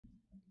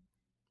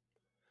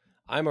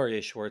I'm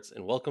Arya Schwartz,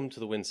 and welcome to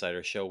the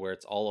Winsider Show, where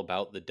it's all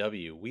about the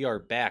W. We are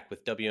back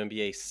with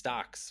WNBA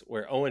stocks,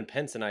 where Owen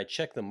Pence and I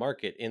check the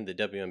market in the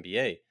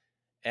WNBA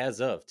as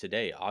of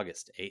today,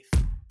 August 8th.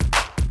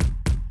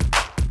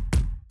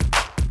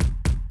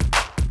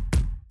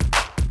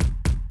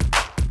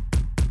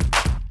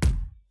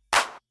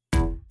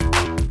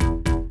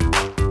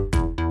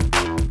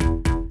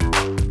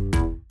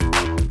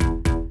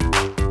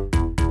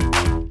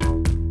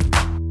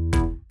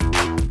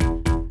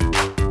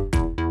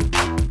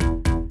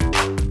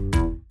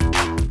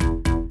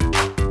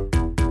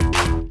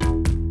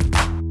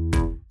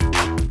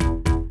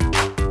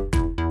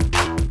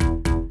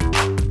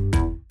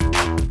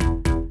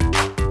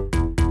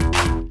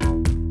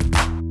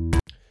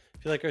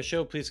 If you like our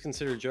show, please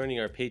consider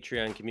joining our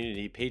Patreon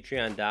community,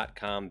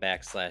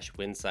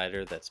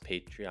 patreon.com/winsider. That's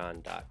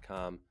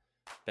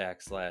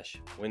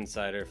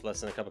patreon.com/winsider. For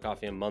less than a cup of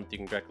coffee a month, you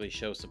can directly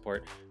show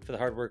support for the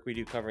hard work we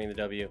do covering the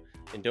W.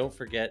 And don't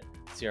forget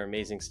to see our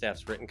amazing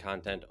staff's written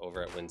content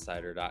over at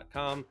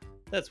winsider.com.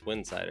 That's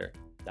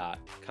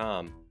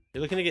winsider.com.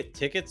 You're looking to get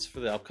tickets for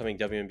the upcoming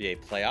WNBA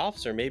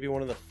playoffs or maybe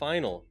one of the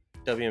final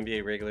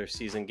WNBA regular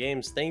season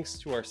games? Thanks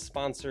to our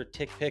sponsor,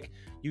 TickPick,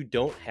 you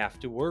don't have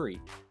to worry.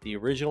 The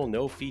original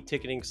no-fee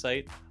ticketing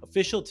site,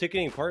 official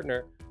ticketing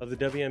partner of the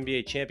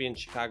WNBA champion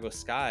Chicago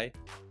Sky.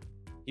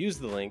 Use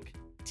the link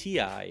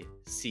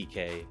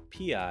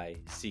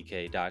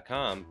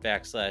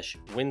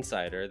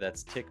tickpick.com/winsider.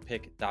 That's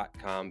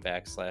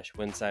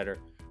tickpick.com/winsider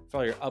for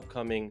all your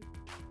upcoming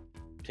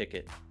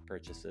ticket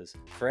purchases.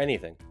 For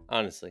anything,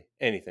 honestly,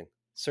 anything.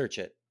 Search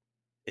it.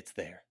 It's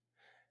there.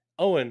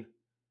 Owen,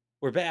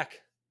 we're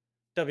back.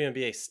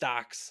 WNBA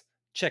stocks,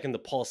 checking the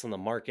pulse on the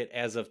market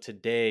as of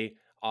today,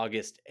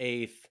 August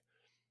 8th.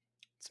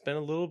 It's been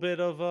a little bit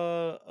of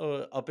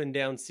a up and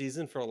down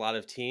season for a lot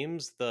of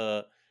teams.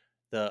 I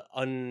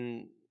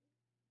don't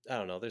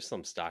know, there's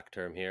some stock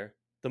term here.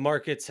 The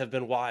markets have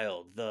been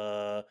wild.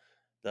 I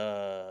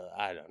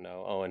don't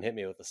know. Owen, hit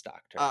me with the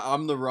stock term.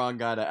 I'm the wrong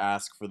guy to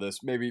ask for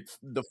this. Maybe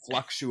the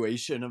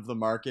fluctuation of the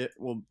market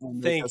will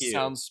make Thank us you.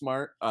 sound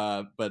smart.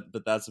 But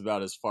that's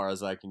about as far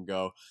as I can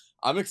go.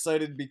 I'm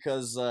excited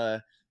because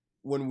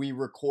when we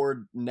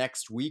record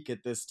next week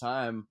at this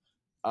time,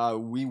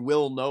 we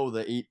will know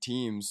the 8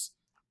 teams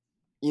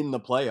in the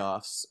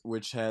playoffs,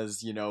 which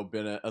has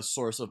been a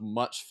source of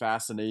much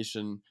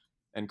fascination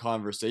and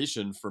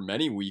conversation for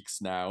many weeks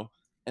now,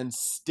 and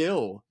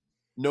still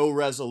no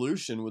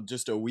resolution with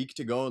just a week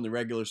to go in the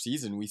regular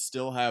season. We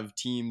still have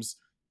teams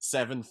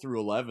 7 through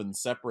 11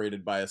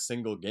 separated by a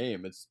single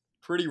game. It's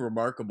pretty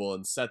remarkable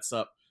and sets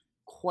up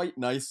quite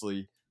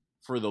nicely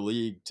for the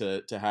league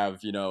to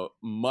have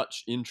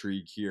much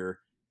intrigue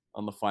here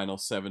on the final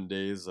 7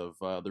 days of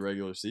the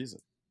regular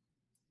season.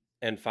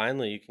 And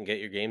finally, you can get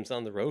your games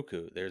on the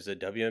Roku. There's a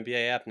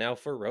WNBA app now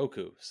for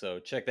Roku, so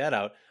check that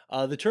out.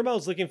 The term I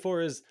was looking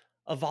for is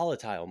a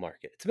volatile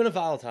market. It's been a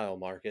volatile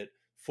market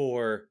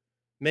for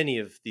many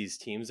of these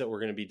teams that we're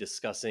going to be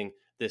discussing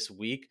this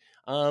week.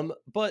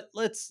 But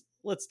let's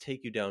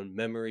take you down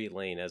memory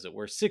lane, as it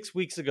were. 6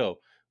 weeks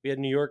ago, we had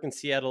New York and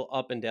Seattle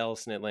up, and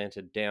Dallas and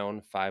Atlanta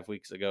down. 5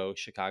 weeks ago,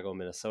 Chicago,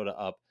 Minnesota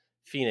up,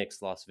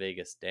 Phoenix, Las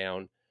Vegas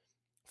down.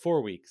 4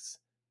 weeks,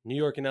 New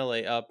York and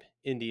LA up,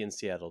 Indy and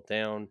Seattle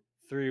down.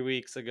 3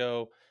 weeks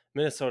ago,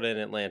 Minnesota and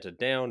Atlanta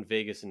down,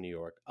 Vegas and New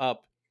York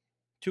up.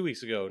 2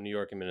 weeks ago, New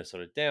York and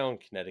Minnesota down,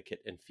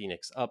 Connecticut and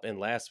Phoenix up. And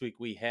last week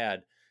we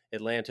had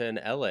Atlanta and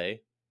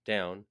LA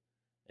down,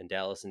 and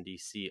Dallas and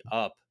DC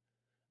up.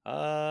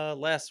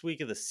 Last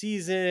week of the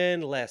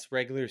season, last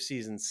regular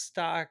season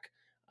stock.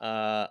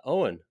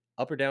 Owen,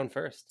 up or down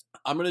first?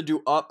 I'm going to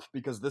do up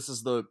because this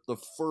is the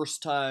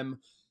first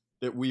time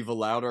that we've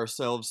allowed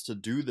ourselves to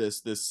do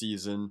this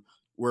season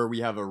where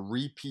we have a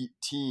repeat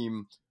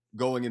team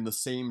going in the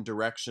same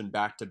direction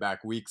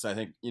back-to-back weeks. I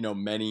think,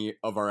 many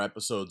of our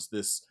episodes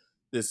this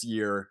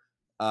year,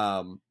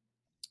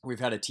 we've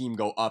had a team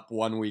go up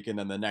one week and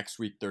then the next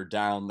week they're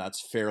down. That's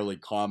fairly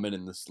common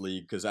in this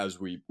league because, as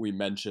we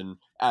mention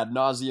ad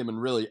nauseum,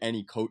 and really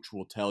any coach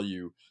will tell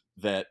you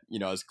that,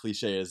 as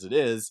cliche as it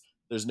is,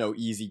 there's no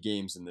easy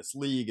games in this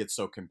league. It's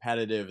so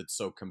competitive. It's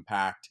so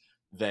compact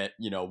that,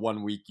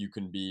 1 week you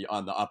can be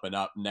on the up and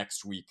up.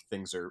 Next week,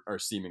 things are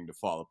seeming to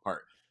fall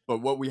apart.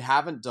 But what we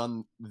haven't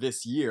done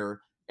this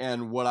year,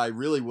 and what I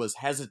really was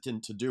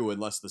hesitant to do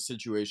unless the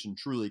situation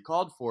truly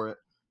called for it,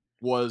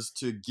 was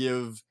to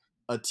give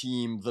a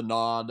team the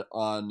nod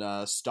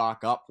on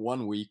stock up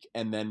 1 week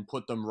and then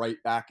put them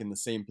right back in the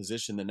same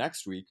position the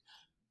next week.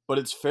 But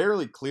it's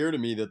fairly clear to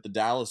me that the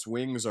Dallas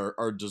Wings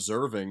are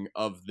deserving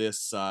of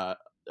this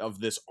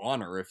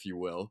honor, if you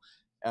will,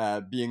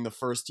 being the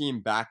first team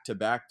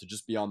back-to-back to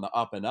just be on the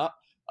up and up.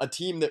 A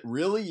team that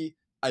really,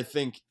 I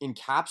think,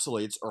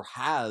 encapsulates, or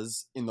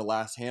has in the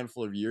last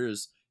handful of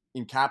years,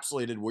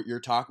 encapsulated what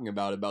you're talking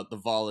about the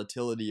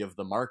volatility of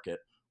the market,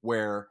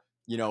 where,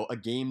 a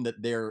game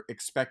that they're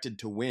expected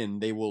to win,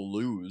 they will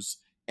lose.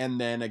 And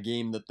then a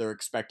game that they're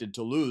expected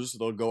to lose,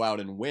 they'll go out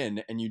and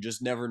win. And you just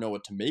never know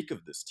what to make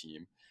of this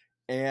team.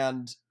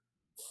 And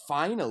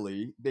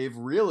finally, they've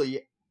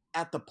really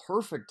at the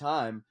perfect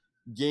time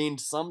gained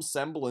some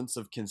semblance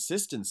of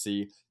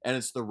consistency, and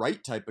it's the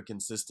right type of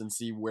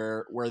consistency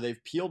where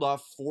they've peeled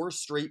off 4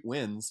 straight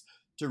wins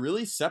to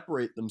really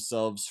separate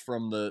themselves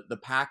from the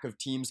pack of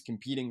teams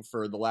competing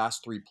for the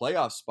last 3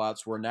 playoff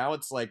spots, where now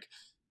it's like,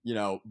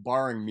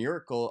 barring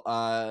miracle,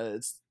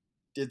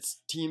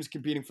 it's teams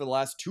competing for the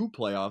last 2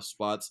 playoff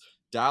spots.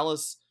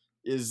 Dallas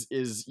is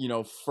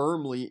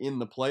firmly in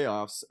the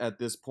playoffs at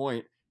this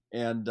point,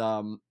 and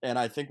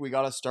I think we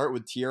got to start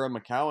with Tierra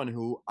McCowan,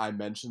 who I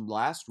mentioned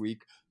last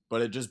week,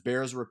 but it just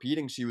bears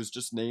repeating. She was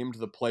just named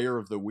the Player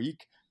of the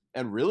Week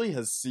and really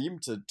has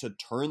seemed to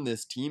turn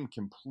this team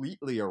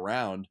completely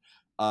around.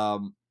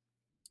 Um,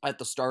 at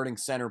the starting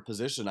center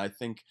position, I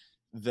think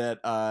that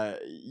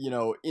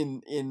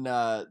in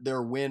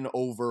their win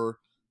over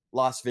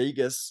Las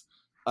Vegas,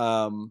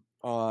 on,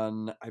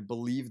 I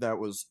believe that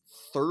was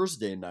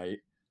Thursday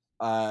night,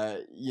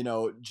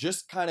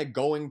 just kind of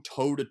going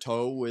toe to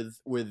toe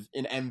with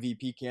an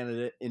MVP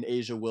candidate in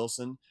Asia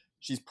Wilson.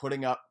 She's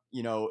putting up,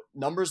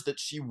 numbers that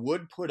she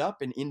would put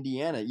up in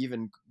Indiana,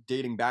 even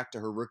dating back to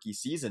her rookie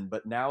season.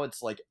 But now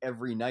it's like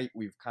every night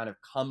we've kind of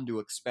come to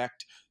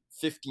expect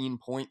 15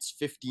 points,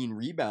 15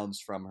 rebounds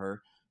from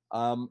her.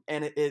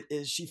 And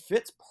she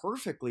fits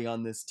perfectly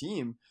on this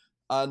team.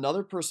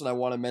 Another person I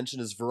want to mention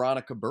is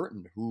Veronica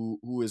Burton,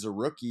 who is a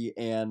rookie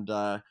and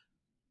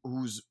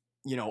whose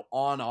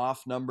on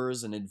off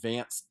numbers and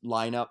advanced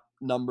lineup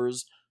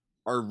numbers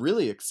are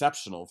really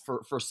exceptional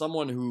for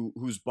someone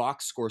whose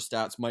box score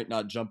stats might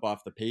not jump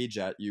off the page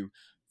at you.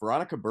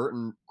 Veronica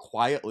Burton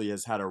quietly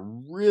has had a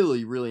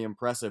really, really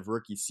impressive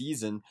rookie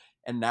season,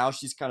 and now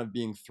she's kind of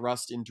being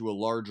thrust into a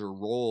larger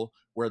role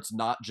where it's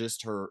not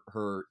just her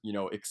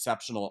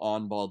exceptional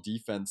on ball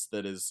defense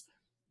that is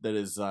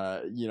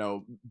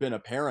been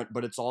apparent,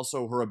 but it's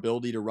also her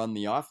ability to run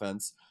the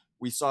offense.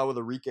 We saw with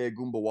Arike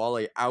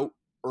Gumbawale out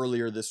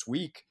earlier this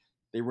week,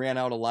 they ran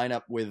out a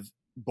lineup with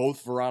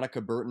both Veronica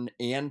Burton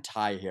and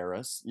Ty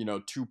Harris,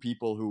 2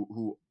 people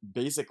who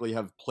basically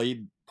have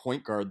played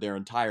point guard their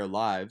entire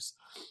lives.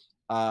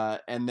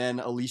 And then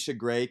Alicia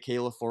Gray,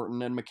 Kayla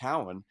Thornton, and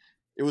McCowan.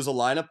 It was a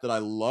lineup that I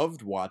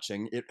loved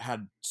watching. It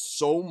had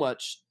so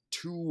much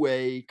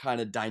two-way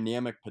kind of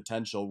dynamic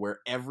potential where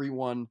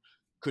everyone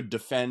could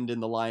defend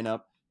in the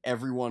lineup.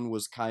 Everyone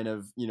was kind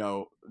of,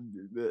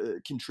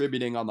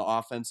 contributing on the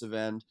offensive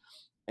end.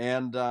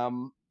 And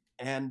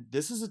and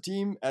this is a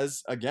team,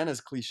 as again,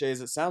 as cliche as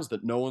it sounds,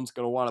 that no one's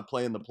going to want to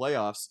play in the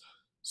playoffs.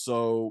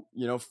 So,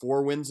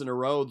 4 wins in a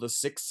row, the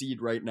 6th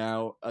seed right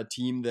now, a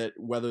team that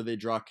whether they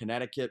draw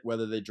Connecticut,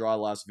 whether they draw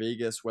Las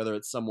Vegas, whether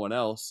it's someone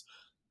else,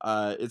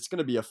 it's going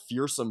to be a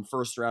fearsome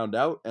first round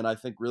out. And I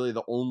think really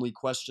the only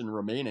question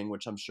remaining,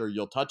 which I'm sure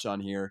you'll touch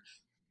on here,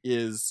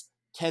 is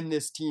can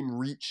this team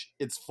reach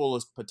its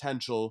fullest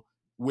potential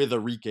with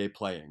Arike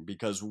playing?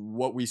 Because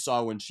what we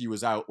saw when she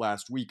was out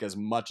last week, as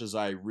much as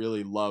I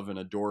really love and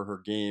adore her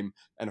game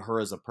and her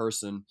as a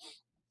person,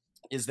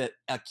 is that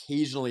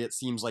occasionally it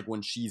seems like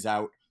when she's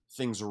out,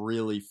 things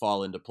really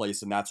fall into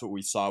place, and that's what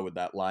we saw with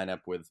that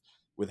lineup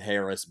with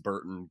Harris,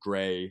 Burton,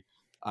 Gray,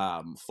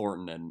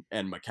 Thornton,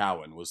 and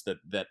McCowan. Was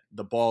that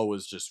the ball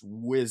was just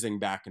whizzing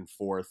back and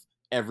forth.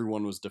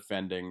 Everyone was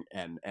defending,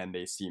 and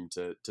they seemed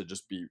to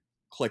just be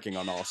clicking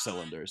on all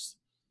cylinders.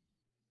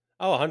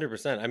 Oh,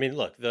 100%. I mean,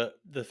 look,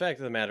 the fact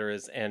of the matter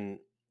is, and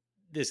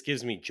this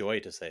gives me joy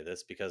to say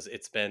this because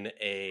it's been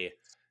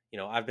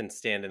I've been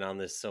standing on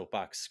this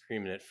soapbox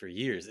screaming it for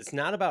years. It's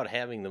not about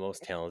having the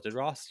most talented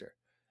roster.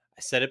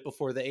 I said it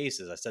before the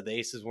Aces. I said the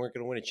Aces weren't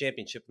going to win a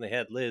championship when they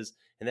had Liz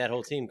and that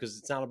whole team because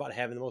it's not about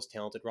having the most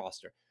talented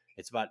roster.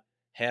 It's about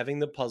having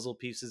the puzzle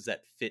pieces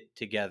that fit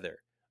together.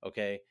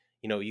 Okay.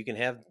 You can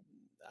have,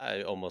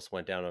 I almost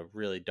went down a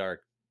really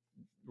dark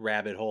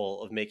rabbit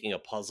hole of making a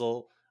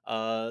puzzle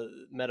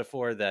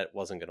metaphor that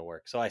wasn't going to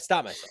work. So I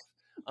stopped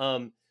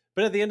myself.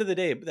 But at the end of the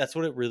day, that's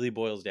what it really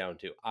boils down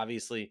to.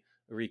 Obviously,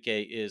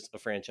 Enrique is a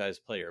franchise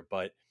player,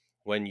 but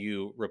when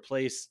you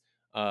replace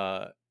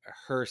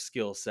her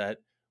skill set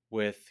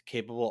with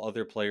capable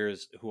other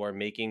players who are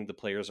making the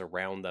players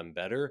around them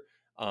better,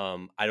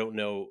 I don't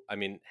know. I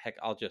mean, heck,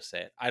 I'll just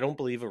say it. I don't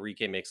believe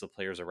Enrique makes the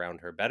players around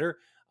her better.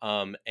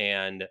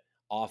 And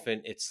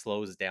often it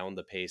slows down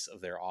the pace of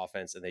their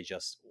offense and they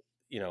just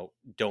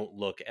don't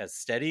look as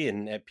steady,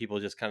 and people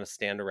just kind of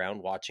stand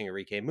around watching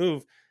Enrique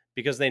move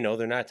because they know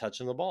they're not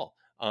touching the ball.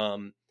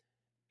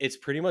 It's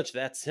pretty much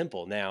that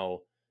simple. Now,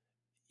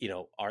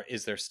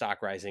 is their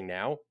stock rising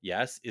now?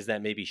 Yes. Is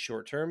that maybe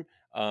short term?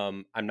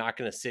 I'm not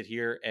going to sit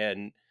here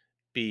and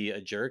be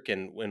a jerk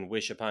and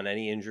wish upon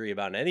any injury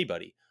about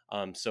anybody.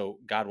 So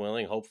God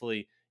willing,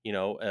 hopefully,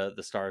 the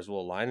stars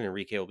will align and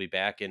Enrique will be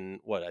back in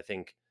what I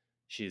think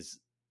she's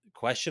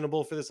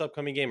questionable for this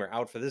upcoming game or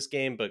out for this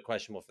game, but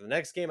questionable for the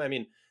next game. I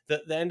mean,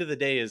 the end of the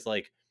day is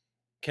like,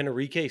 can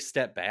Enrique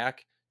step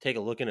back, take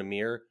a look in a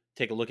mirror,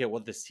 take a look at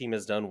what this team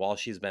has done while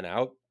she's been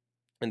out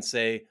and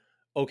say,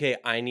 okay,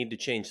 I need to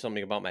change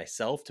something about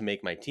myself to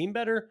make my team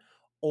better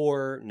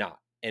or not?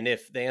 And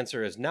if the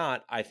answer is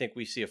not, I think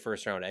we see a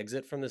first round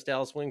exit from this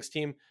Dallas Wings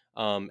team.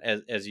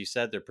 As you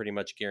said, they're pretty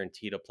much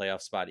guaranteed a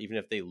playoff spot, even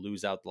if they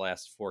lose out the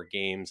last 4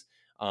 games.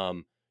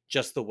 Um,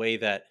 just the way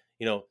that,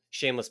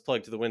 shameless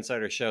plug to the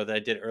Winsider show that I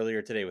did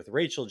earlier today with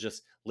Rachel,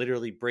 just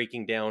literally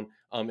breaking down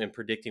and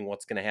predicting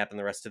what's going to happen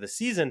the rest of the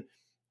season.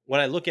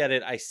 When I look at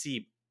it, I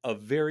see a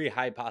very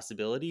high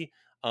possibility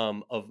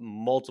of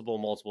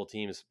multiple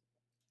teams,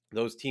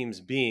 those teams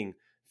being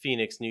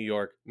Phoenix, New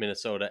York,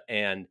 Minnesota,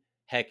 and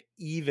heck,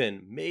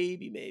 even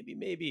maybe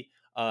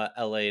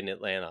LA and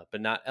Atlanta,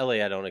 but not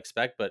LA. I don't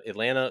expect, but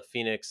Atlanta,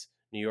 Phoenix,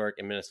 New York,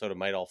 and Minnesota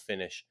might all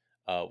finish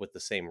with the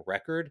same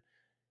record.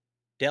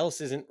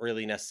 Dallas isn't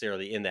really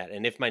necessarily in that,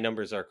 and if my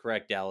numbers are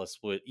correct, Dallas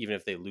would, even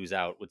if they lose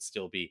out, would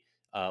still be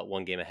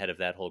 1 game ahead of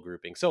that whole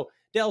grouping. So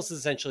Dallas is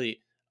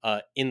essentially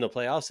in the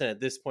playoffs, and at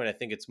this point, I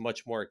think it's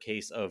much more a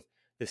case of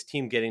this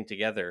team getting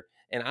together.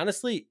 And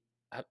honestly,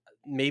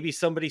 maybe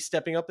somebody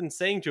stepping up and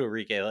saying to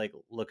Enrique, like,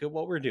 look at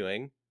what we're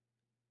doing,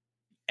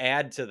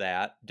 add to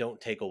that,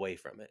 don't take away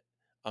from it.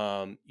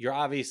 You're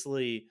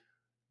obviously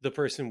the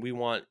person we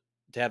want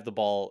to have the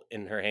ball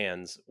in her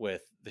hands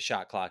with the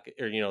shot clock,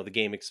 or the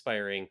game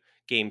expiring,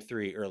 game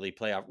 3, early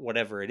playoff,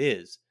 whatever it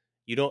is.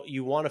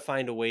 You want to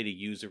find a way to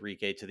use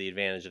Enrique to the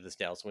advantage of this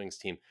Dallas Wings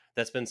team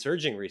that's been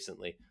surging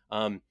recently.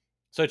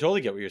 So I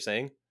totally get what you're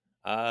saying,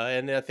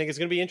 and I think it's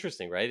going to be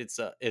interesting, right?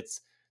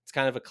 It's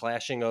kind of a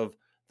clashing of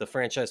the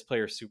franchise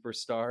player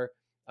superstar,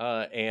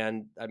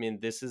 and I mean,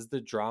 this is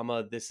the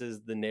drama, this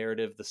is the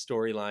narrative, the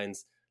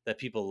storylines that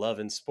people love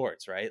in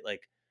sports, right?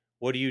 Like,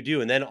 what do you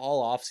do? And then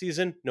all off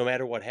season, no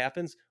matter what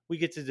happens, we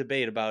get to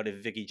debate about if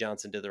Vicky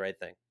Johnson did the right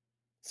thing.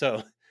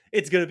 So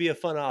it's going to be a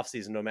fun off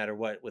season, no matter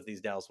what, with these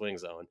Dallas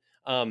Wings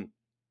on.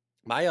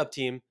 My up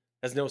team,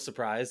 as no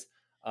surprise,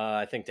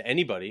 I think to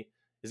anybody,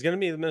 is going to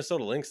be the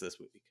Minnesota Lynx this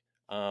week.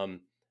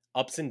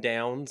 Ups and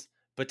downs,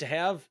 but to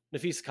have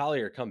Napheesa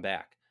Collier come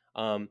back,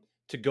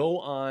 to go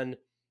on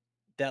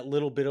that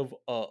little bit of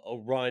a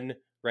run,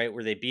 right,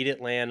 where they beat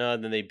Atlanta,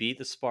 then they beat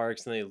the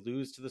Sparks, and they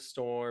lose to the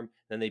Storm,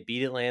 then they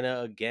beat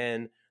Atlanta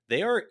again.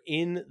 They are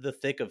in the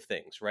thick of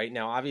things right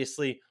now.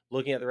 Obviously,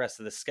 looking at the rest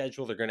of the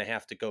schedule, they're going to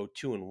have to go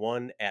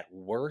 2-1 at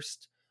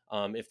worst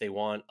if they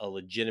want a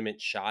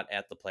legitimate shot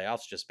at the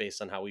playoffs, just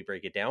based on how we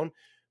break it down.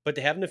 But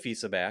to have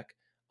Napheesa back,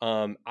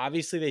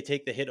 obviously they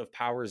take the hit of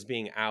Powers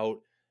being out.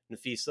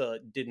 Napheesa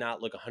did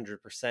not look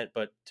 100%,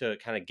 but to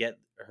kind of get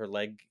her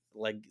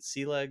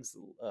sea legs,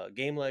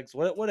 game legs,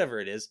 whatever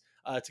it is,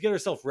 to get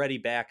herself ready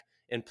back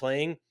and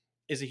playing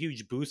is a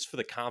huge boost for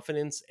the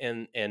confidence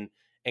and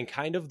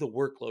kind of the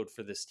workload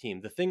for this team.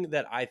 The thing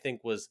that I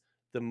think was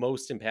the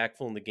most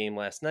impactful in the game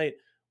last night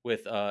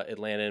with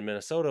Atlanta and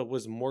Minnesota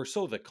was more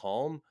so the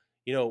calm.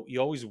 You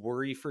always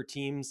worry for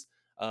teams,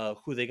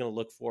 who they going to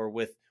look for.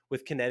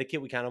 With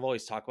Connecticut, we kind of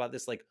always talk about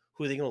this, like,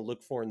 who are they going to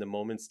look for in the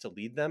moments to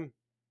lead them.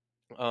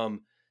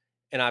 Um,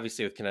 and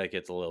obviously with Connecticut,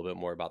 it's a little bit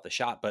more about the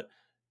shot, but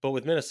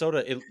with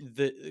Minnesota,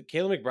 the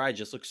Kayla McBride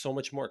just looks so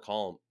much more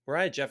calm.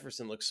 Mariah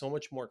Jefferson looks so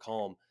much more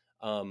calm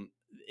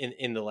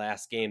in the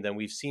last game than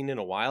we've seen in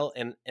a while,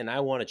 and I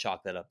want to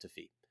chalk that up to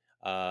Fee.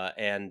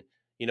 And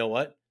you know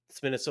what?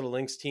 This Minnesota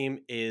Lynx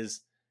team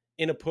is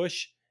in a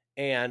push,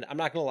 and I'm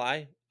not gonna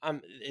lie,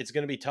 it's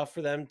gonna be tough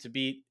for them to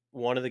beat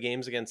one of the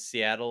games against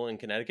Seattle and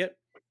Connecticut.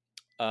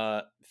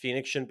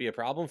 Phoenix shouldn't be a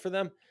problem for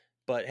them,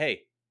 but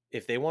hey,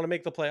 if they want to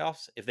make the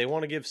playoffs, if they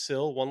want to give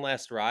Sill one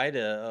last ride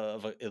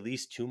of at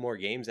least 2 more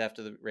games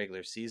after the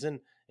regular season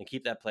and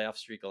keep that playoff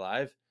streak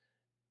alive,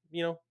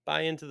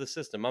 buy into the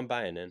system. I'm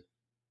buying in.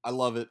 I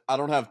love it. I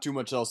don't have too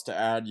much else to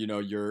add.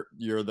 You're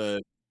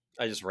the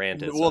I just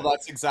ranted. well. Sorry.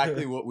 That's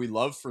exactly what we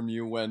love from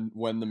you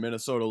when the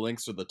Minnesota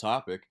Lynx are the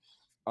topic.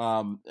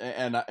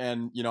 And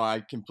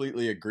I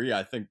completely agree.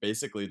 I think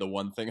basically the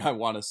one thing I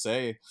want to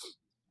say,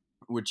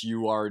 which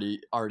you already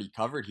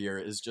covered here,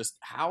 is just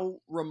how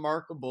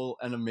remarkable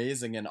and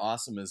amazing and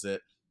awesome is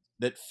it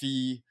that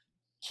Fee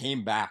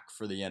came back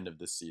for the end of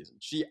this season.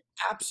 She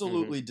Hmm.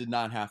 absolutely did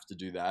not have to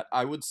do that.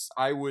 I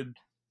would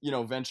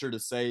venture to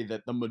say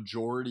that the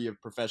majority of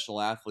professional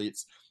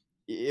athletes,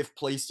 if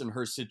placed in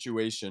her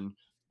situation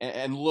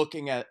and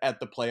looking at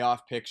the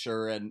playoff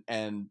picture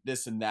and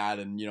this and that,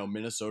 and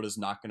Minnesota's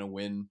not going to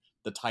win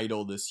the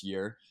title this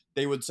year,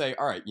 they would say,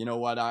 all right, you know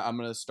what, I'm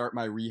going to start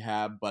my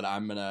rehab, but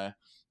uh,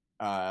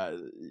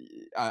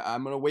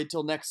 I'm gonna wait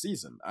till next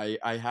season.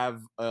 I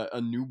have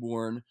a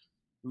newborn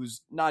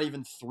who's not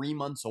even 3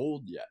 months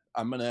old yet.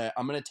 I'm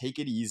gonna take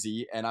it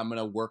easy, and I'm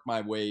gonna work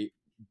my way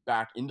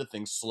back into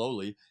things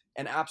slowly.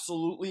 And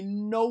absolutely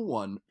no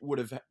one would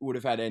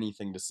have had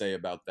anything to say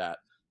about that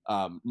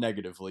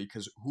negatively,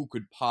 because who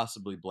could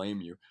possibly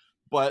blame you?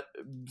 But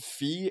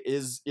Fee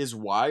is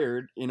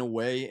wired in a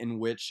way in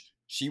which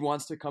she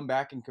wants to come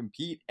back and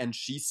compete, and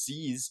she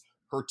sees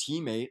her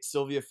teammate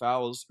Sylvia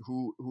Fowles,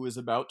 who is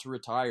about to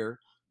retire,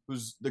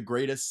 who's the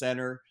greatest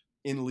center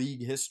in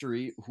league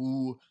history,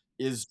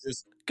 is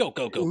just Go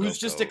go go go who's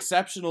just go.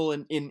 exceptional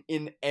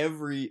in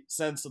every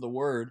sense of the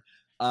word,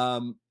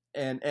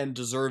 and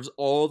deserves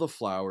all the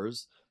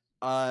flowers.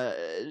 Uh,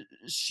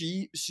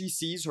 she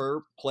sees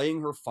her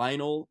playing her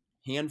final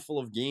handful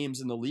of games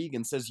in the league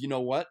and says, you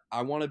know what,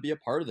 I want to be a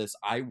part of this.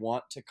 I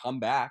want to come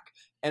back.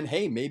 And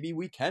hey, maybe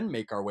we can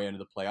make our way into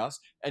the playoffs.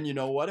 And you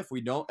know what? If we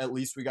don't, at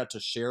least we got to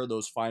share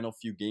those final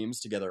few games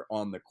together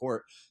on the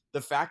court.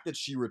 The fact that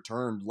she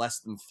returned less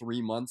than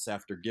 3 months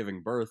after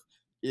giving birth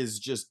is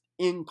just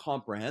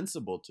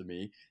incomprehensible to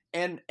me.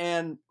 And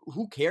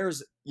who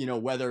cares,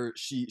 whether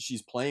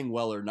she's playing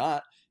well or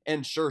not.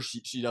 And sure,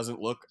 she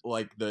doesn't look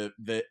like the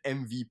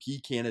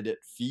MVP candidate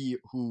Fee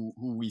who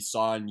we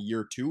saw in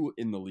year 2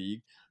 in the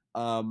league.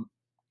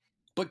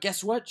 But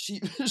guess what? She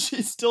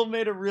still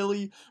made a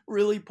really,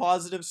 really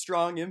positive,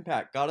 strong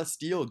impact. Got a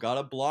steal, got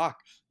a block,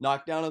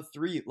 knocked down a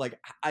 3. Like,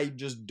 I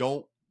just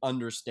don't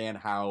understand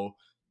how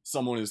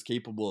someone is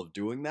capable of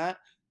doing that,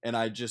 and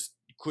I just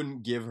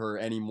couldn't give her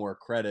any more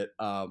credit.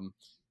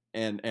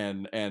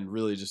 And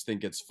really just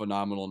think it's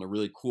phenomenal and a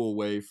really cool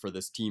way for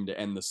this team to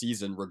end the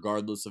season,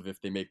 regardless of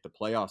if they make the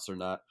playoffs or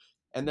not.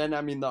 And then,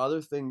 I mean, the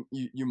other thing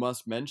you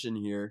must mention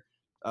here,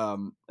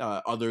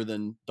 other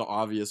than the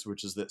obvious,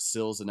 which is that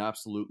Sill's an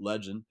absolute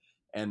legend,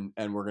 and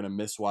we're gonna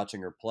miss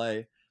watching her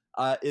play,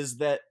 is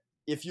that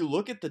if you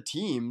look at the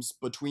teams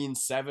between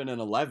 7 and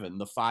 11,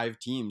 the 5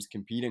 teams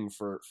competing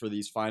for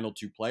these final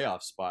 2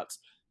 playoff spots,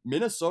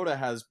 Minnesota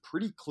has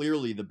pretty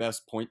clearly the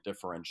best point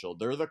differential.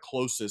 They're the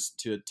closest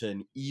to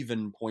an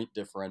even point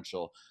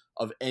differential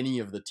of any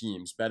of the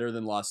teams, better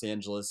than Los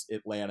Angeles,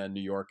 Atlanta,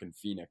 New York, and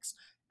Phoenix.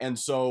 And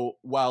so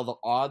while the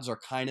odds are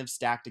kind of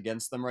stacked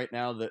against them right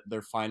now, that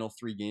their final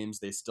 3 games,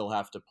 they still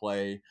have to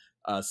play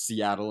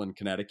Seattle and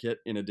Connecticut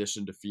in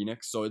addition to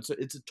Phoenix. So it's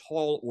a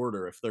tall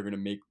order if they're going to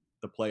make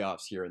the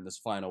playoffs here in this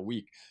final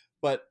week.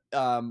 But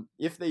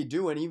if they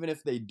do, and even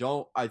if they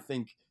don't, I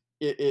think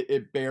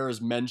it bears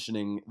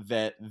mentioning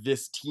that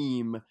this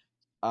team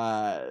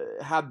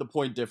had the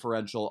point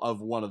differential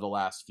of one of the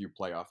last few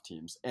playoff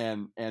teams,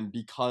 and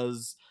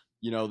because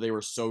they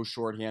were so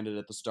shorthanded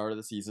at the start of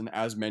the season,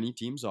 as many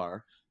teams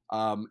are,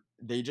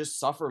 they just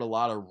suffered a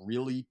lot of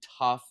really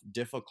tough,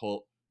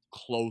 difficult,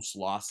 close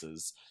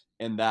losses,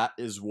 and that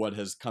is what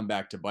has come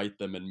back to bite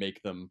them and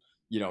make them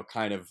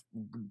kind of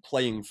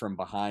playing from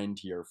behind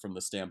here from the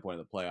standpoint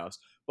of the playoffs.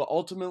 But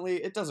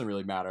ultimately, it doesn't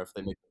really matter if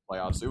they make the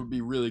playoffs. It would be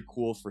really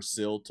cool for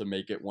Sill to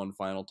make it one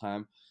final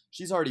time.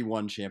 She's already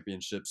won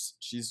championships.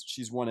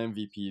 She's won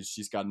MVPs.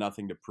 She's got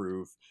nothing to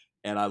prove.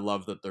 And I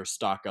love that they're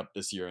stock up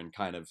this year and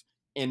kind of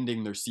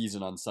ending their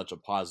season on such a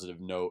positive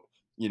note,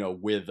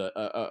 with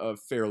a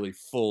fairly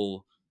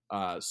full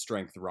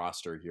strength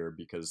roster here,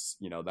 because,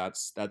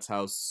 that's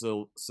how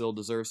Sill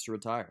deserves to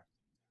retire.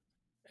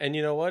 And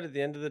you know what? At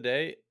the end of the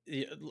day,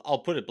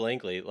 I'll put it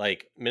blankly.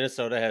 Like,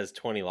 Minnesota has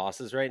 20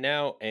 losses right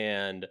now,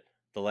 and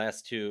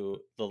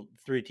the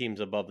 3 teams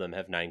above them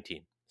have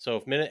 19.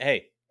 So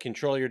hey,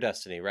 control your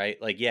destiny, right?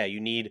 Like, yeah, you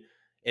need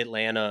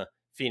Atlanta,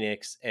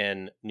 Phoenix,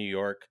 and New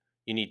York.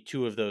 You need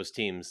 2 of those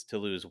teams to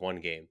lose 1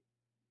 game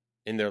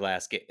in their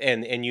last game,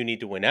 and you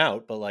need to win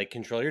out. But like,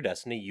 control your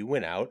destiny. You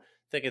win out.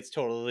 I think it's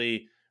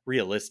totally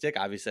realistic.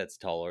 Obviously, that's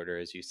tall order,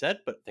 as you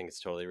said, but I think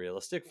it's totally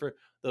realistic for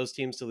those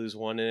teams to lose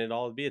 1 and it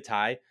all would be a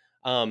tie.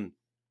 Um,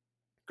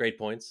 Great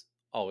points.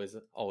 Always,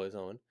 always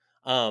Owen.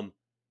 For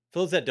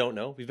those that don't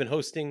know, we've been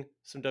hosting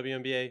some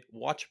WNBA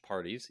watch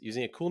parties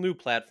using a cool new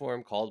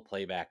platform called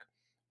Playback.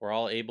 We're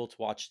all able to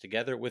watch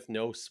together with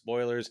no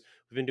spoilers.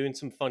 We've been doing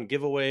some fun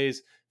giveaways,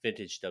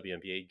 vintage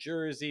WNBA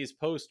jerseys,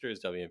 posters,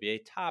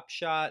 WNBA Top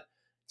Shot.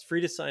 It's free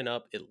to sign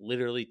up. It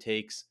literally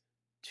takes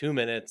 2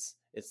 minutes.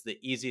 It's the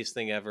easiest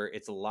thing ever.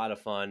 It's a lot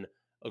of fun,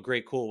 a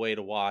great, cool way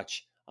to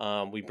watch.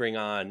 We bring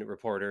on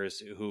reporters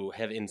who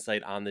have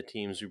insight on the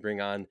teams. We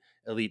bring on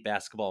elite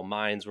basketball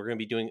minds. We're going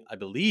to be doing, I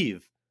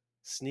believe,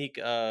 sneak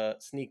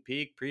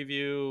peek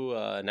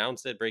preview,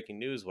 announce it, breaking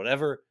news,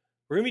 whatever.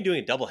 We're going to be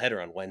doing a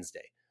doubleheader on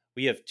Wednesday.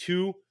 We have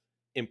 2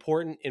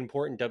 important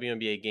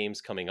WNBA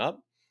games coming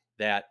up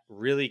that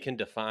really can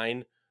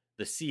define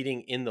the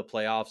seeding in the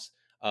playoffs,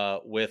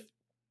 with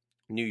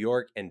New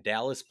York and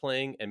Dallas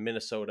playing, and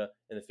Minnesota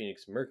and the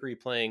Phoenix Mercury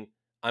playing.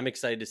 I'm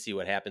excited to see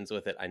what happens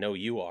with it. I know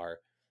you are.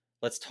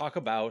 Let's talk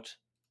about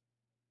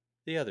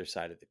the other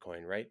side of the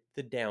coin, right?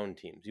 The down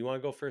teams. You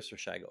want to go first, or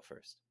should I go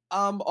first?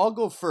 I'll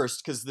go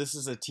first, because this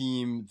is a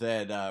team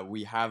that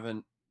we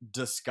haven't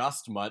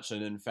discussed much,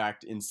 and in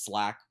fact, in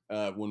Slack,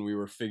 when we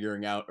were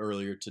figuring out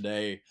earlier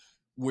today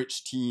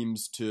which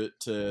teams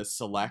to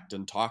select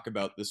and talk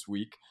about this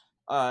week,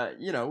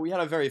 we had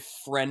a very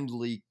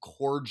friendly,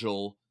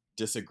 cordial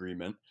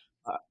disagreement.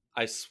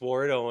 I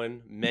swore at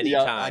Owen many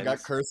Yeah, I got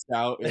times. cursed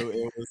out.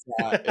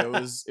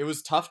 It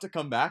was tough to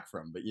come back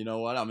from, but you know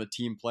what? I'm a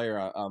team player.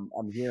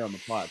 I'm here on the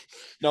pod.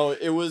 No,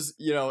 it was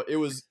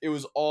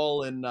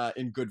all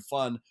in good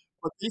fun.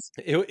 But these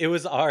It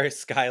was our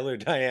Skylar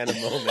Diana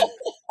moment.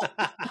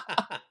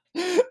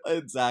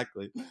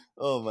 exactly.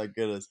 Oh my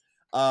goodness.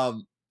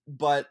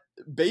 But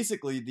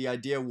basically the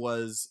idea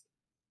was,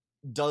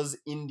 does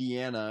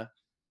Indiana,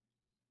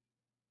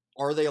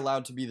 are they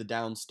allowed to be the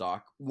down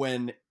stock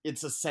when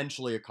it's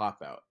essentially a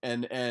cop out?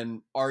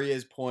 And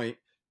Arya's point,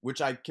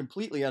 which I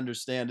completely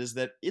understand, is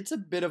that it's a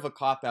bit of a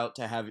cop out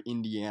to have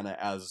Indiana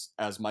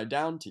as my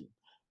down team.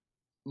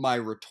 my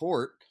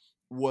retort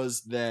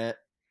was that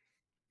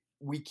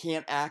we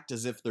can't act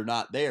as if they're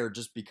not there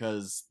just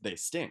because they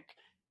stink.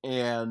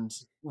 And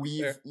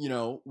we've,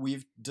 Fair.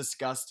 we've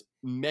discussed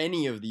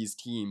many of these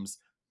teams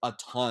a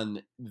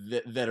ton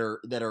that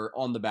are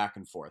on the back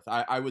and forth.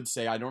 I would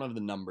say, I don't have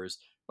the numbers,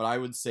 but I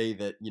would say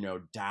that,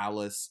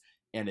 Dallas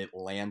and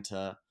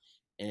Atlanta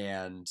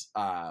and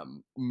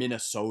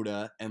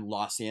Minnesota and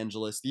Los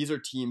Angeles, these are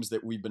teams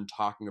that we've been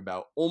talking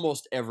about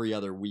almost every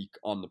other week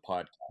on the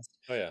podcast.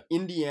 Oh yeah.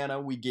 Indiana,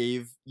 we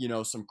gave,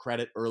 some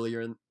credit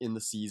earlier in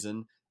the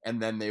season,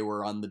 and then they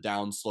were on the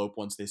downslope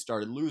once they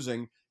started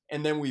losing.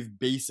 And then we've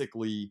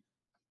basically,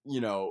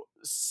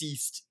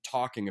 ceased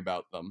talking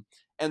about them.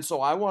 And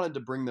so I wanted to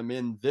bring them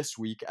in this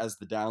week as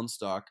the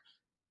downstock,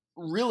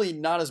 really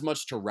not as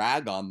much to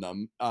rag on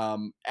them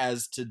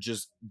as to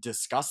just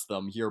discuss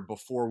them here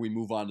before we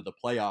move on to the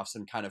playoffs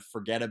and kind of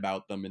forget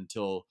about them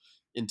until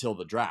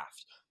the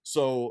draft.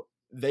 So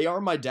they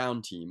are my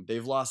down team.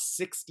 They've lost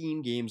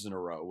 16 games in a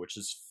row, which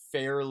is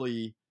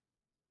fairly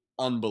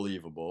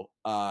unbelievable,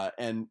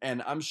 and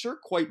I'm sure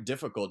quite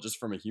difficult just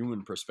from a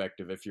human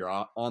perspective if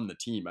you're on the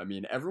team. I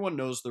mean, everyone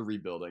knows they're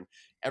rebuilding,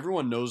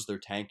 everyone knows they're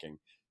tanking.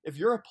 If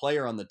you're a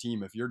player on the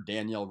team, if you're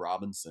Danielle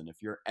Robinson, if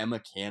you're Emma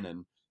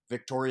Cannon,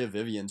 Victoria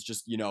Vivian's,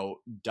 just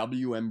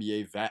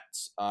WNBA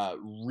vets,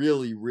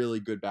 really really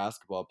good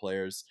basketball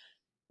players,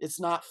 it's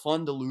not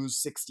fun to lose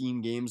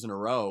 16 games in a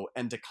row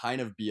and to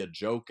kind of be a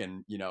joke.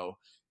 And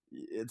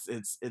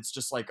it's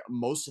just like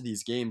most of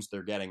these games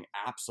they're getting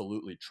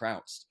absolutely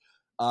trounced.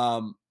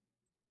 um,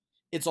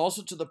 it's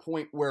also to the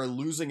point where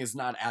losing is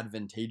not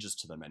advantageous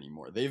to them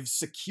anymore. They've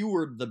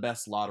secured the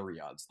best lottery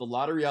odds. The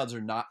lottery odds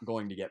are not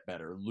going to get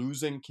better.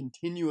 Losing,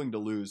 continuing to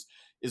lose,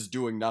 is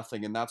doing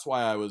nothing, and that's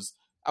why I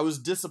was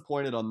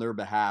disappointed on their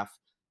behalf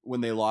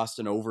when they lost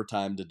in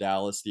overtime to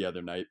Dallas the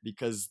other night,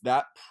 because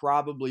that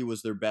probably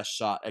was their best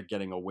shot at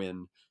getting a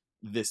win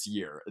this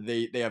year.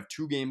 They have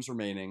 2 games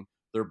remaining.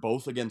 They're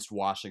both against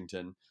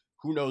Washington.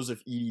 Who knows if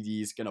EDD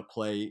is going to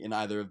play in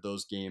either of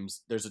those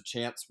games? There's a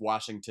chance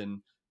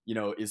Washington,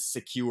 is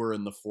secure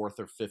in the 4th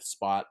or 5th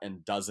spot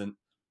and doesn't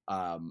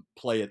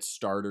play its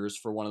starters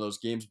for one of those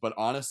games. But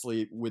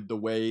honestly, with the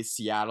way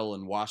Seattle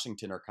and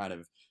Washington are kind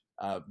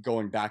of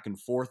going back and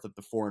forth at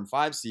the 4 and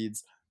 5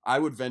 seeds, I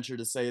would venture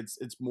to say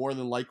it's more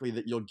than likely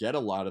that you'll get a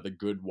lot of the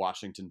good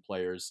Washington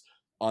players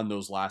on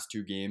those last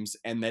 2 games,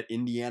 and that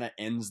Indiana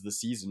ends the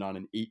season on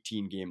an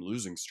 18-game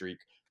losing streak,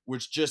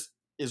 which just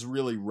is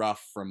really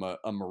rough from a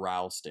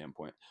morale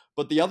standpoint.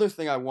 But the other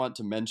thing I want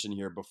to mention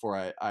here before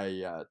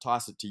I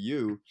toss it to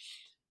you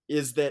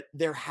is that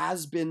there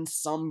has been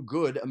some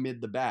good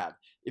amid the bad.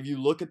 If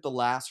you look at the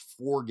last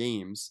 4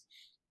 games,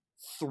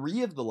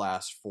 3 of the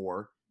last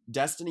 4,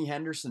 Destiny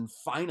Henderson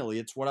finally,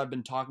 it's what I've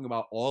been talking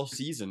about all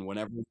season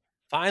whenever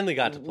Finally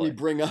got to we play.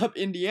 bring up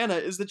Indiana,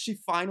 is that she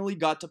finally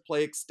got to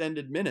play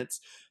extended minutes.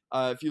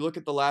 If you look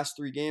at the last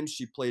 3 games,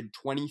 she played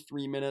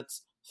 23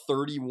 minutes,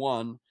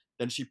 31,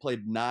 then she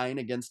played 9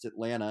 against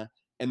Atlanta,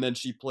 and then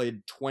she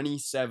played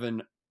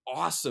 27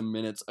 awesome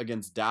minutes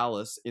against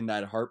Dallas in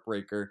that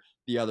heartbreaker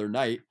the other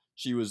night.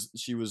 She was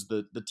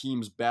the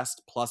team's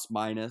best plus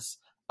minus.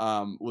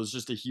 Was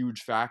just a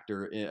huge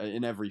factor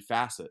in every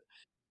facet.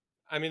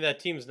 I mean, that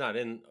team's not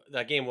in.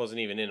 That game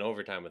wasn't even in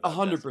overtime A without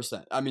hundred Destiny.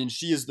 percent. I mean,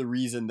 she is the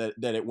reason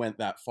that it went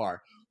that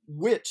far,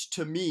 which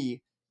to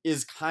me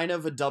is kind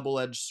of a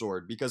double-edged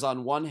sword, because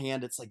on one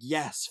hand, it's like,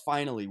 yes,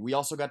 finally, we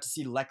also got to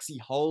see Lexi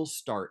Hull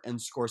start and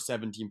score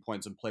 17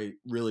 points and play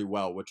really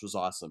well, which was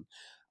awesome.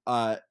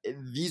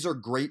 These are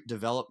great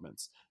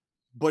developments,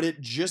 but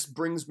it just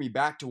brings me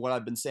back to what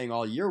I've been saying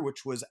all year,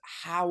 which was,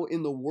 how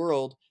in the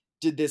world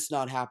did this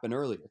not happen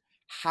earlier?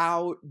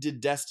 How did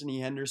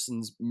Destiny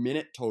Henderson's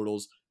minute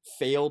totals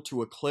fail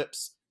to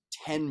eclipse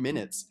 10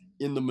 minutes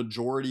in the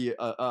majority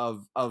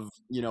of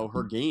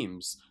her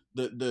games,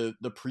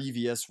 the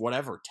previous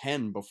whatever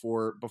 10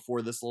 before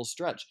this little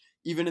stretch?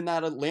 Even in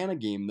that Atlanta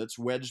game that's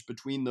wedged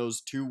between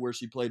those two, where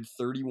she played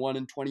 31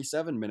 and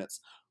 27 minutes,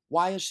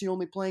 why is she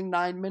only playing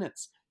 9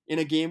 minutes in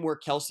a game where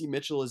Kelsey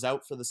Mitchell is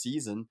out for the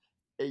season?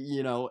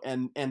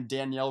 And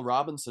Danielle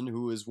Robinson,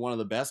 who is one of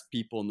the best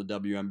people in the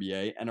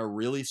WNBA and a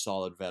really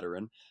solid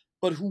veteran,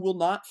 but who will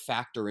not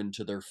factor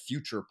into their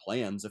future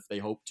plans if they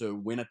hope to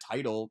win a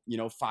title,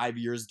 5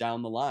 years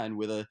down the line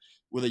with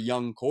a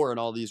young core and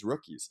all these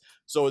rookies.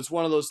 So it's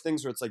one of those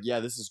things where it's like, yeah,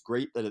 this is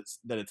great that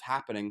it's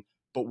happening,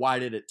 but why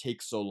did it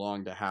take so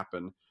long to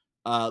happen?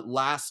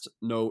 Last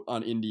note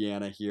on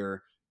Indiana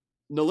here: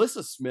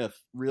 NaLyssa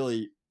Smith,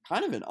 really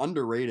kind of an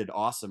underrated,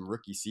 awesome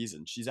rookie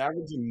season. She's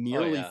averaging Oh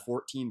nearly yeah.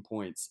 14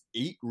 points,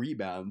 8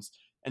 rebounds,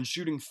 and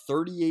shooting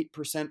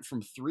 38%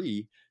 from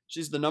three.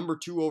 She's the number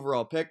 2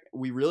 overall pick.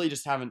 We really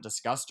just haven't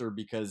discussed her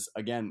because,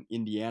 again,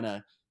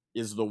 Indiana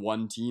is the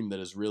one team that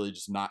is really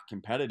just not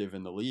competitive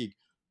in the league.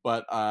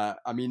 But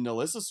I mean,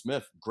 NaLyssa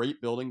Smith, great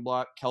building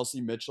block.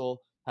 Kelsey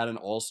Mitchell had an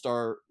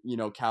all-star,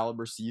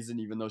 caliber season,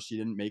 even though she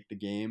didn't make the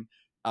game.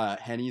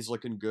 Henny's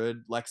looking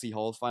good. Lexi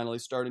Hull finally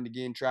starting to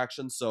gain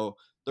traction. So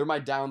they're my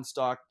down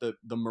stock. The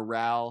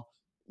morale,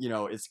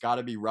 it's got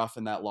to be rough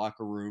in that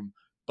locker room.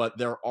 but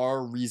there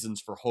are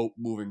reasons for hope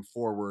moving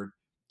forward.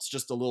 It's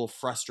just a little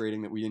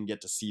frustrating that we didn't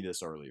get to see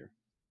this earlier.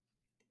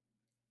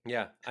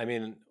 Yeah, I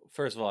mean,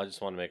 first of all, I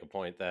just want to make a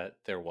point that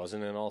there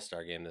wasn't an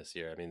All-Star game this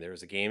year. I mean, there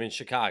was a game in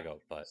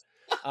Chicago, but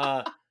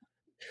uh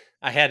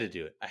I had to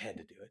do it. I had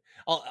to do it.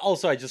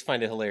 Also, I just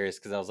find it hilarious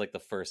because that was like the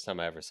first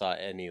time I ever saw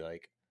any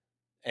like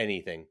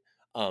anything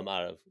out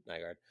of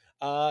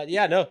Nygaard.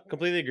 Yeah, no,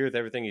 completely agree with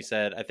everything you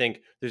said. I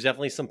think there's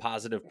definitely some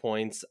positive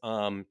points.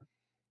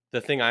 The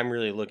thing I'm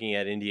really looking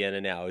at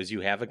Indiana now is you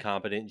have a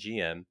competent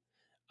GM.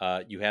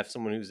 You have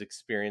someone who's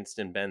experienced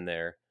and been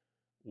there.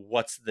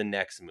 What's the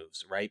next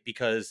moves, right?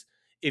 Because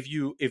if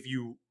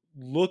you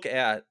look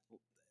at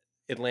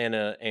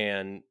Atlanta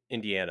and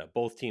Indiana,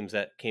 both teams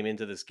that came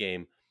into this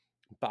game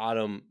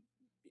bottom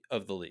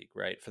of the league,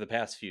 right? For the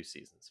past few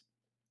seasons.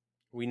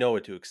 We know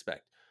what to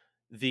expect.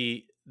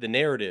 The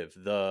narrative,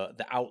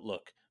 the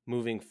outlook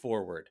moving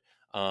forward,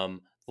 the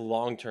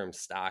long-term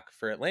stock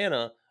for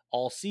Atlanta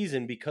all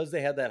season because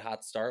they had that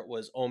hot start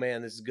was, oh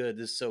man, this is good,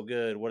 this is so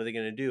good. What are they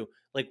going to do?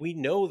 Like we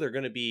know they're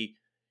going to be,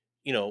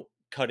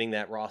 cutting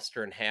that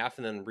roster in half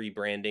and then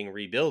rebranding,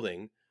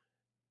 rebuilding,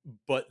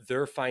 but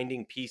they're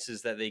finding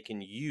pieces that they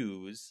can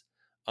use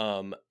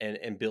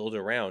and build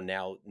around.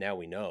 Now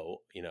we know,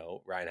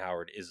 Ryan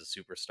Howard is a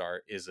superstar,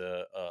 is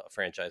a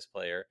franchise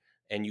player,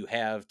 and you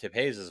have Tip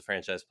Hayes as a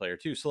franchise player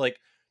too. So like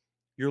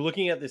you're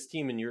looking at this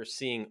team and you're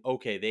seeing,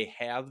 okay, they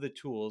have the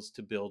tools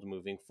to build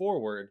moving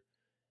forward.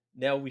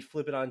 Now we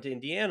flip it on to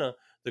Indiana.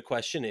 The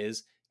question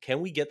is,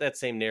 can we get that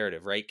same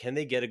narrative, right? Can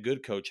they get a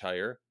good coach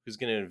hire who's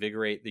going to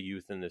invigorate the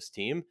youth in this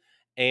team?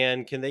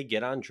 And can they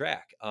get on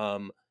track?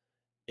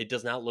 It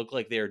does not look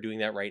like they are doing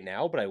that right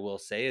now, but I will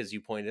say, as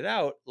you pointed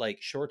out, like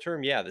short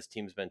term, yeah, this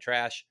team's been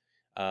trash.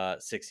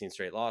 16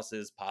 straight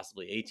losses,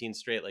 possibly 18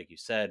 straight, like you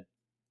said,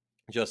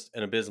 just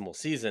an abysmal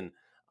season.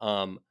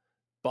 Um,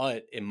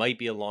 but it might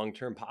be a long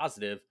term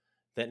positive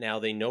that now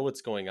they know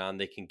what's going on.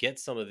 They can get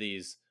some of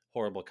these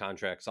horrible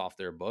contracts off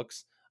their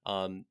books,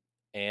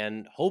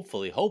 and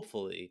hopefully,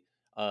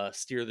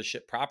 steer the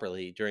ship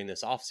properly during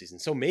this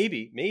offseason. So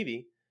maybe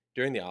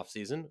during the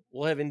offseason,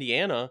 we'll have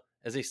Indiana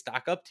as a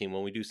stock up team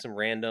when we do some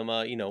random,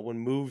 when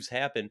moves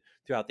happen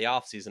throughout the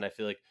offseason. I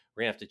feel like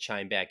we're going to have to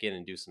chime back in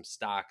and do some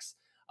stocks.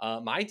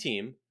 My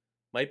team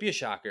might be a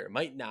shocker. It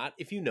might not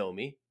if you know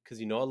me, because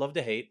you know I love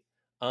to hate.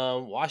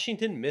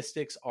 Washington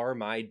Mystics are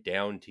my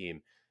down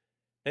team.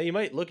 Now you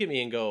might look at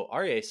me and go,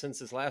 Arya, since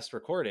this last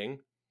recording,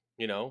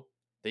 you know,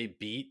 they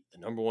beat the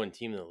number one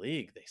team in the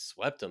league. They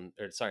swept them.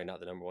 Or sorry, not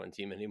the number one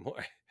team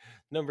anymore.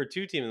 Number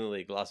two team in the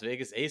league, Las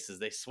Vegas Aces.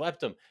 They swept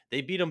them.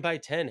 They beat them by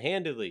 10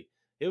 handedly.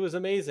 It was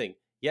amazing.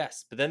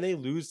 Yes, but then they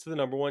lose to the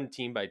number one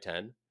team by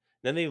 10.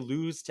 Then they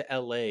lose to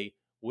LA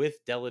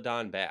with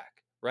Deladon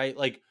back, right?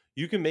 Like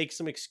you can make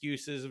some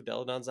excuses of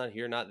Deladon's not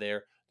here, not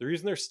there. The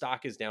reason their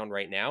stock is down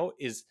right now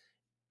is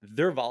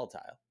they're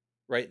volatile,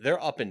 right?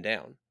 They're up and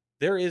down.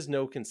 There is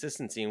no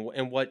consistency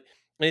and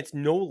it's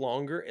no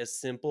longer as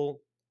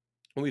simple.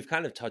 And we've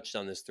kind of touched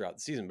on this throughout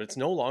the season, but it's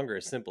no longer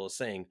as simple as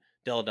saying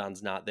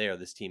Deladon's not there,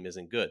 this team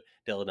isn't good.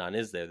 Deladon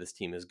is there, this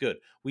team is good.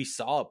 We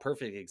saw a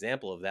perfect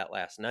example of that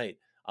last night,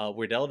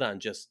 where Deladon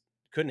just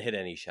couldn't hit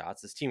any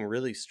shots. This team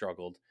really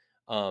struggled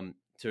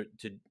to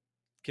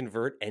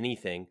convert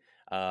anything,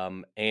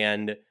 and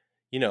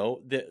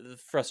the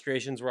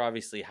frustrations were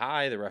obviously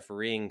high. The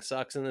refereeing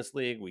sucks in this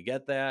league. We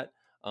get that.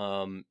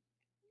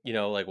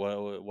 Like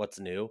what's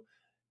new?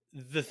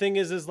 The thing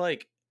is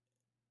like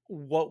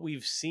what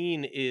we've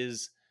seen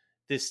is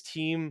this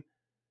team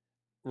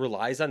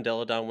relies on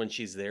Deladon when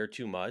she's there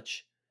too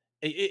much.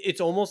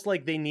 It's almost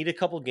like they need a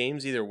couple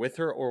games either with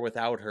her or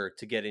without her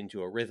to get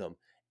into a rhythm.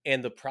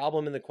 And the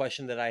problem and the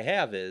question that I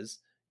have is,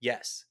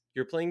 yes,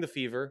 you're playing the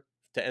Fever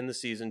to end the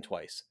season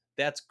twice.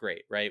 That's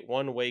great, right?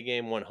 One away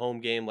game, one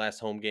home game, last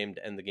home game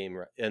to end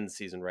the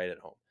season right at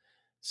home.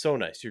 So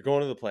nice. You're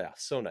going to the playoffs.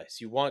 So nice.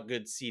 You want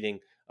good seating,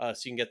 so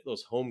you can get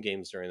those home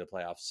games during the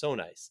playoffs. So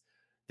nice.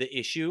 The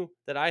issue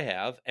that I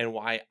have and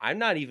why I'm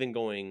not even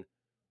going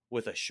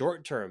with a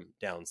short-term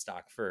down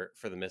stock for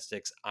the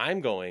Mystics,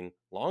 I'm going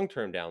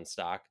long-term down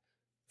stock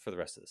for the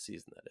rest of the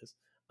season, that is.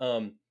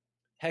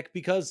 Heck,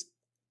 because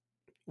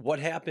what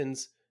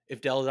happens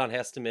if Deladon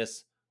has to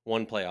miss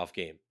one playoff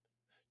game?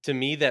 To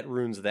me, that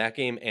ruins that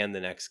game and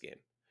the next game.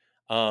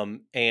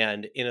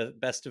 And in a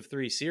best of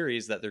three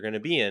series that they're going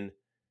to be in,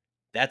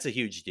 that's a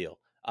huge deal.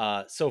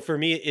 So for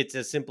me, it's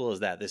as simple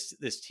as that.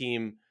 This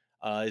team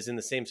is in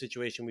the same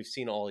situation we've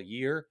seen all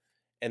year,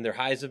 and their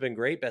highs have been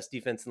great, best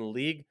defense in the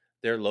league.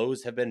 Their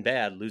lows have been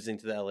bad, losing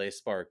to the LA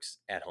Sparks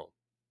at home.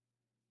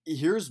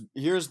 Here's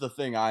the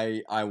thing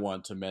I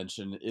want to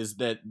mention is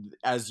that,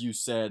 as you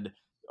said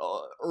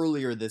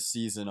earlier this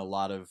season, a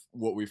lot of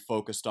what we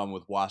focused on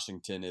with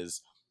Washington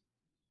is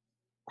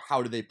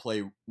how do they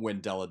play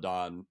when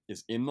Deladon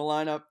is in the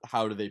lineup?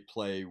 How do they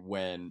play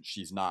when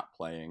she's not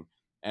playing?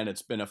 And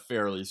it's been a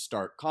fairly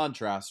stark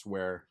contrast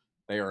where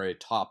they are a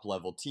top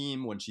level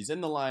team when she's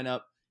in the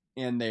lineup,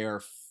 and they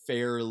are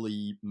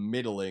fairly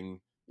middling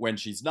when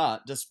she's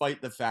not,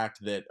 despite the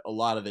fact that a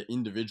lot of the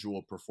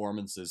individual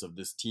performances of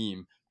this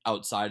team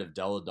outside of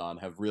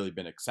Deladon have really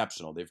been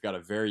exceptional. They've got a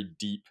very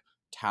deep,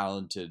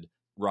 talented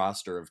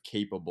roster of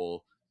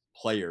capable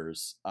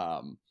players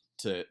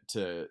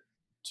to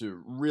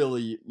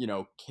really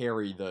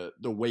carry the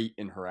weight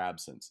in her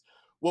absence.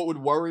 What would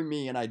worry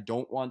me, and I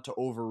don't want to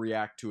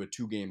overreact to a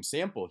 2-game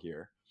sample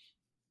here,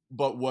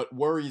 but what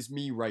worries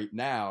me right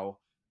now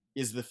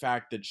is the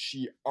fact that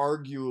she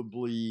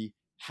arguably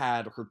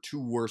had her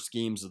 2 worst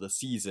games of the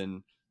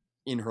season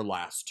in her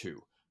last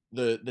 2.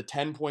 The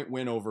 10-point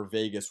win over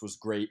Vegas was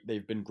great.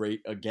 They've been great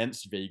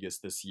against Vegas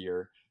this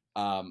year.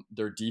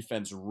 Their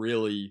defense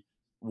really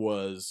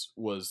was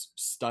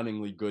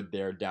stunningly good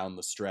there down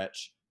the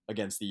stretch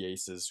against the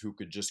Aces, who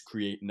could just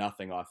create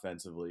nothing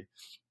offensively.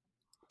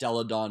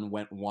 Deladon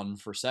went 1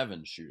 for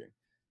 7 shooting.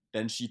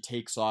 Then she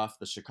takes off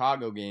the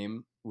Chicago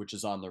game, which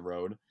is on the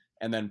road,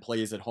 and then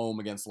plays at home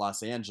against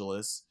Los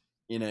Angeles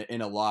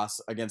in a loss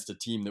against a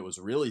team that was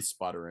really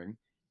sputtering,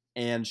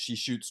 and she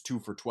shoots 2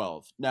 for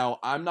 12. Now,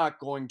 I'm not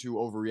going to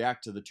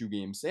overreact to the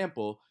 2-game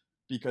sample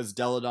because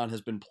Deladon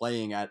has been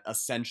playing at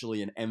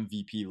essentially an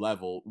MVP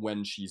level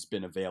when she's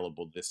been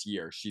available this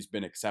year. She's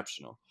been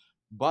exceptional.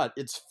 But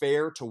it's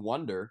fair to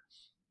wonder,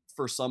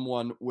 for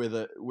someone with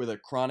a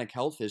chronic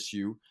health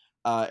issue,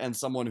 and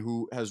someone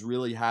who has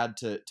really had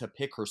to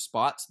pick her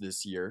spots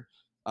this year,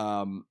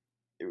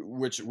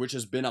 which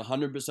has been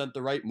 100%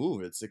 the right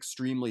move. It's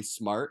extremely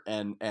smart,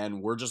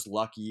 and we're just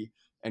lucky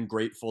and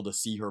grateful to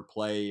see her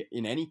play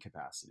in any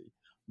capacity.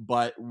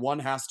 But one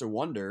has to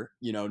wonder,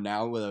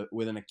 now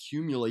with an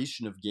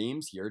accumulation of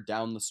games here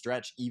down the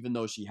stretch, even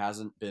though she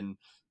hasn't been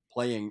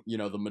playing,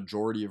 the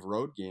majority of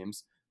road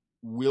games,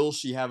 will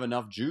she have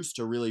enough juice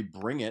to really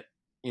bring it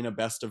in a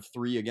best of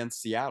 3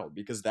 against Seattle?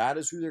 Because that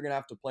is who they're going to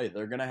have to play.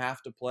 They're going to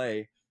have to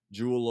play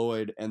Jewell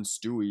Loyd and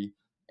Stewie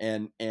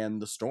and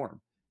the Storm.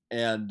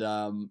 And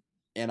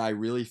I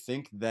really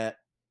think that,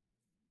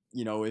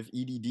 if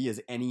EDD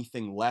is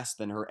anything less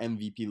than her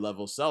MVP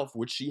level self,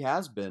 which she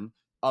has been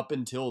up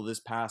until this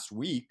past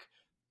week,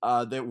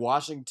 that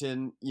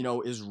Washington,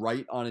 is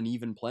right on an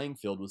even playing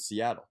field with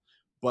Seattle.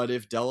 But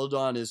if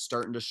Deladon is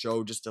starting to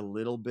show just a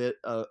little bit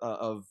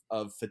of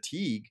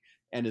fatigue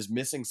and is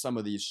missing some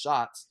of these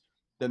shots,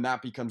 then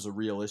that becomes a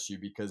real issue,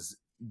 because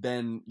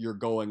then you're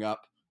going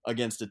up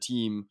against a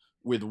team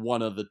with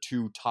one of the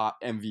 2 top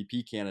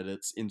MVP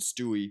candidates in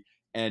Stewie,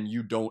 and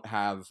you don't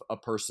have a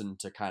person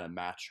to kind of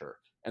match her.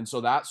 And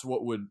so that's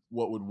what would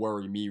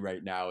worry me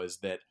right now, is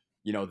that,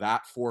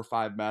 that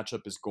 4-5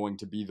 matchup is going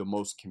to be the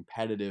most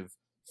competitive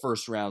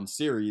first round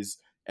series.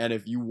 And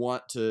if you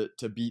want to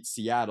beat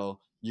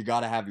Seattle, you got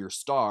to have your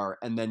star,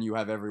 and then you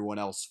have everyone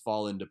else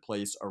fall into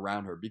place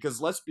around her.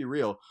 Because let's be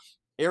real,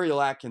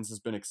 Ariel Atkins has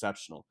been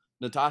exceptional.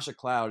 Natasha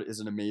Cloud is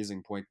an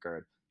amazing point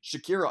guard.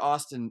 Shakira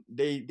Austin,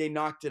 they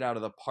knocked it out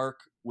of the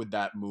park with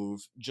that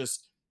move.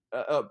 Just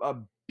a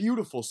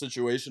beautiful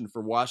situation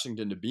for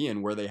Washington to be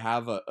in, where they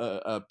have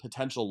a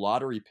potential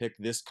lottery pick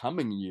this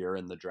coming year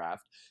in the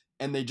draft,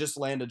 and they just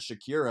landed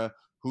Shakira,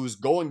 who's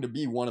going to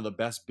be one of the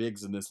best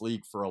bigs in this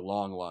league for a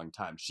long, long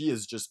time. She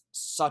is just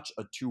such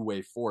a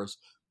two-way force,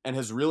 and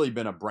has really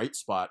been a bright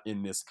spot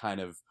in this kind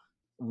of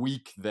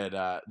week that,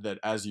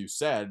 as you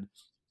said,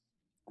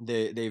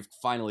 they've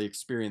finally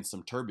experienced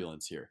some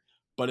turbulence here.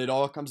 But it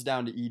all comes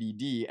down to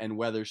EDD and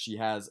whether she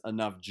has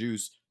enough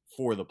juice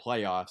for the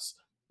playoffs.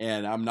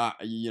 And I'm not,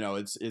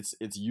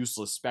 it's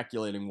useless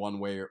speculating one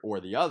way or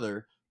the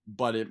other,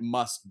 but it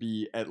must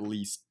be at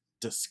least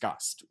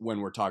discussed when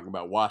we're talking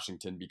about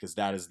Washington, because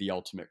that is the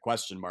ultimate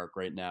question mark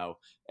right now.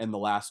 And the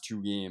last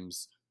 2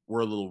 games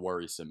were a little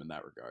worrisome in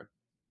that regard.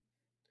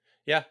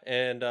 Yeah,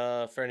 and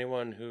for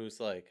anyone who's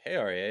like, "Hey,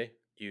 RA,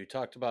 you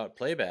talked about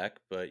playback,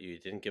 but you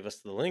didn't give us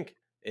the link."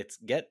 It's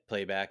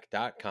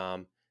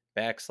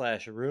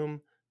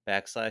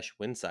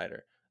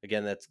getplayback.com/room/winsider.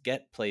 Again, that's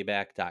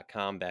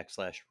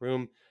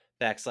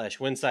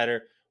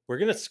getplayback.com/room/winsider. We're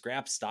gonna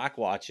scrap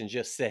Stockwatch and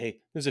just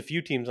say there's a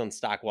few teams on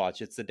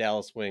Stockwatch. It's the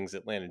Dallas Wings,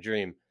 Atlanta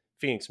Dream,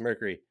 Phoenix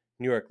Mercury,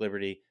 New York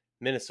Liberty,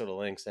 Minnesota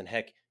Lynx, and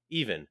heck,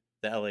 even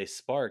the LA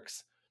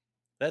Sparks.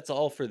 That's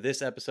all for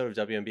this episode of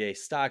WNBA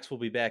Stocks. We'll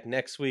be back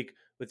next week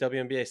with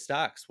WNBA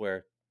Stocks,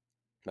 where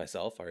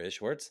myself, Aria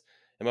Schwartz,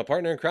 and my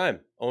partner in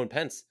crime, Owen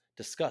Pence,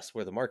 discuss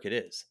where the market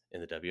is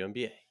in the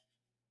WNBA.